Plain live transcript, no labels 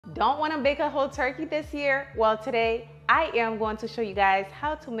Don't want to bake a whole turkey this year? Well, today I am going to show you guys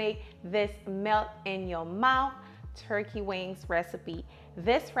how to make this melt in your mouth turkey wings recipe.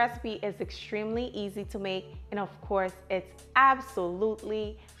 This recipe is extremely easy to make, and of course it's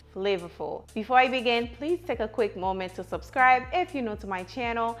absolutely flavorful. Before I begin, please take a quick moment to subscribe if you're new to my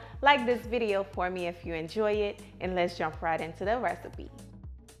channel, like this video for me if you enjoy it, and let's jump right into the recipe.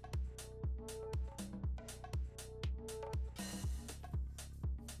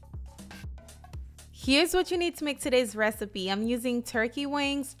 Here's what you need to make today's recipe. I'm using turkey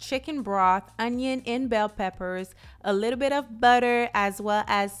wings, chicken broth, onion and bell peppers, a little bit of butter, as well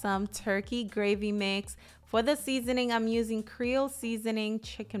as some turkey gravy mix. For the seasoning, I'm using Creole seasoning,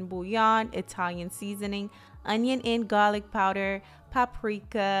 chicken bouillon, Italian seasoning, onion and garlic powder,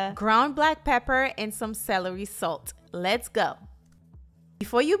 paprika, ground black pepper, and some celery salt. Let's go.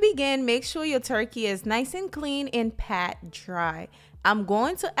 Before you begin, make sure your turkey is nice and clean and pat dry. I'm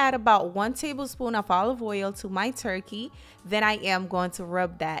going to add about 1 tablespoon of olive oil to my turkey. Then I am going to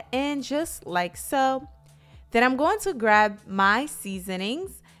rub that in just like so. Then I'm going to grab my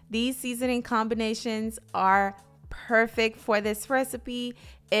seasonings. These seasoning combinations are perfect for this recipe.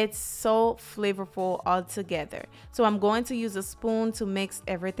 It's so flavorful all together. So I'm going to use a spoon to mix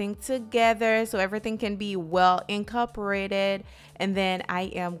everything together so everything can be well incorporated. And then I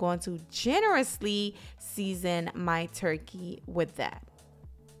am going to generously season my turkey with that.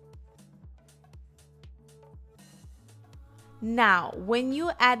 Now, when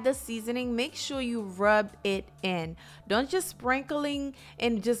you add the seasoning, make sure you rub it in. Don't just sprinkling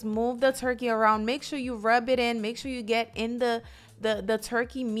and just move the turkey around. Make sure you rub it in. Make sure you get in the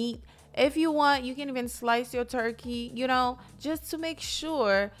turkey meat. If you want, you can even slice your turkey, just to make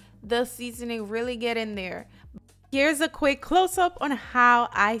sure the seasoning really get in there. Here's a quick close-up on how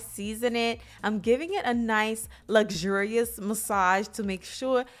I season it. I'm giving it a nice luxurious massage to make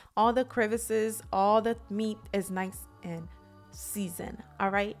sure all the crevices, all the meat is nice and seasoned. All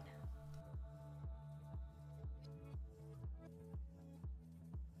right.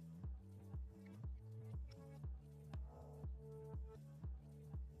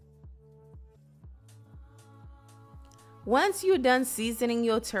 Once you're done seasoning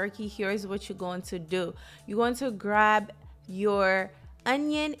your turkey, here's what you're going to do. You're going to grab your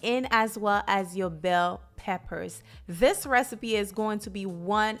onion and as well as your bell peppers. This recipe is going to be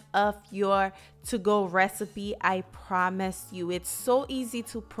one of your to-go recipe. I promise you. It's so easy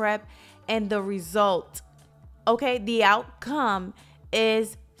to prep, and the result, okay, the outcome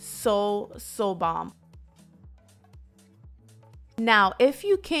is so bomb. Now, if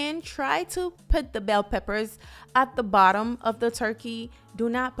you can, try to put the bell peppers at the bottom of the turkey. Do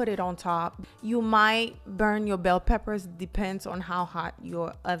not put it on top. You might burn your bell peppers, depends on how hot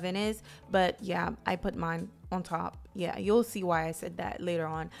your oven is. But yeah, I put mine on top. Yeah, you'll see why I said that later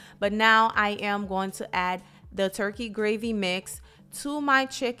on. But now I am going to add the turkey gravy mix to my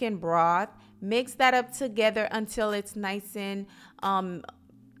chicken broth. Mix that up together until it's nice and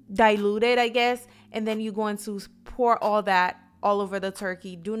diluted, I guess. And then you're going to pour all that all over the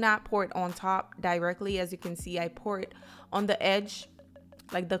turkey. Do not pour it on top directly. As you can see, I pour it on the edge,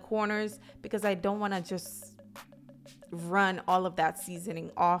 like the corners, because I don't want to just run all of that seasoning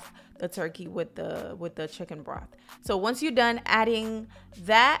off the turkey with the chicken broth. So once you're done adding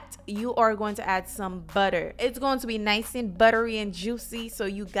that, you are going to add some butter. It's going to be nice and buttery and juicy, so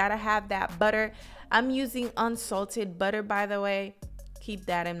you gotta have that butter. I'm using unsalted butter, by the way. Keep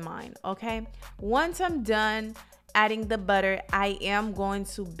that in mind, okay? Once I'm done adding the butter, I am going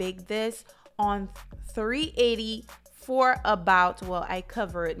to bake this on 380 for about, well, I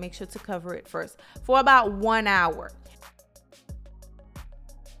cover it, make sure to cover it first, for about 1 hour.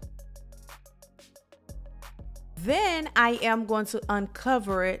 Then I am going to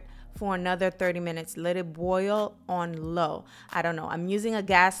uncover it for another 30 minutes. Let it boil on low. I don't know. I'm using a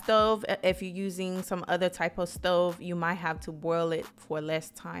gas stove. If you're using some other type of stove, you might have to boil it for less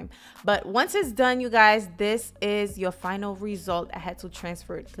time. But once it's done, you guys, this is your final result. I had to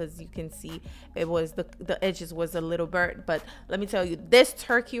transfer it because you can see it was the edges was a little burnt. But let me tell you, this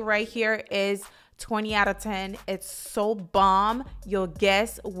turkey right here is 20 out of 10. It's so bomb. Your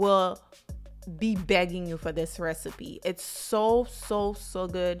guests will be begging you for this recipe. It's so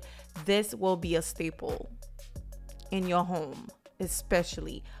good. This will be a staple in your home,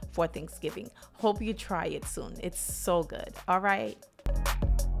 especially for Thanksgiving. Hope you try it soon. It's so good. All right.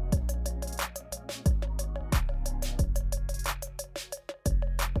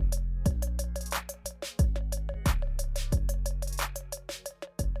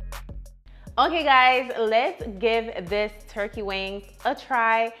 Okay guys, let's give this turkey wings a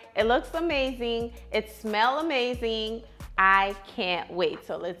try. It looks amazing. It smells amazing. I can't wait.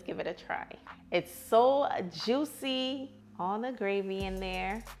 So let's give it a try. It's so juicy. All the gravy in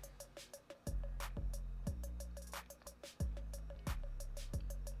there.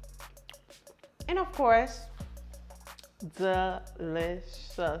 And of course,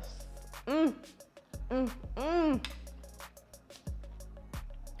 delicious.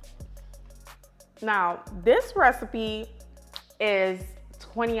 Now, this recipe is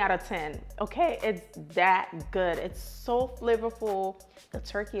 20 out of 10. Okay, it's that good. It's so flavorful. The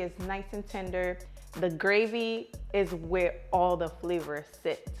turkey is nice and tender. The gravy is where all the flavor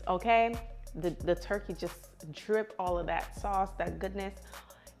sits, okay? The turkey just drip all of that sauce, that goodness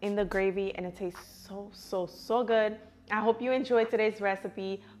in the gravy, and it tastes so good. I hope you enjoyed today's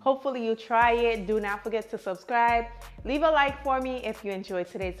recipe. Hopefully you try it. Do not forget to subscribe. Leave a like for me if you enjoyed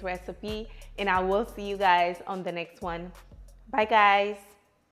today's recipe, and I will see you guys on the next one. Bye guys.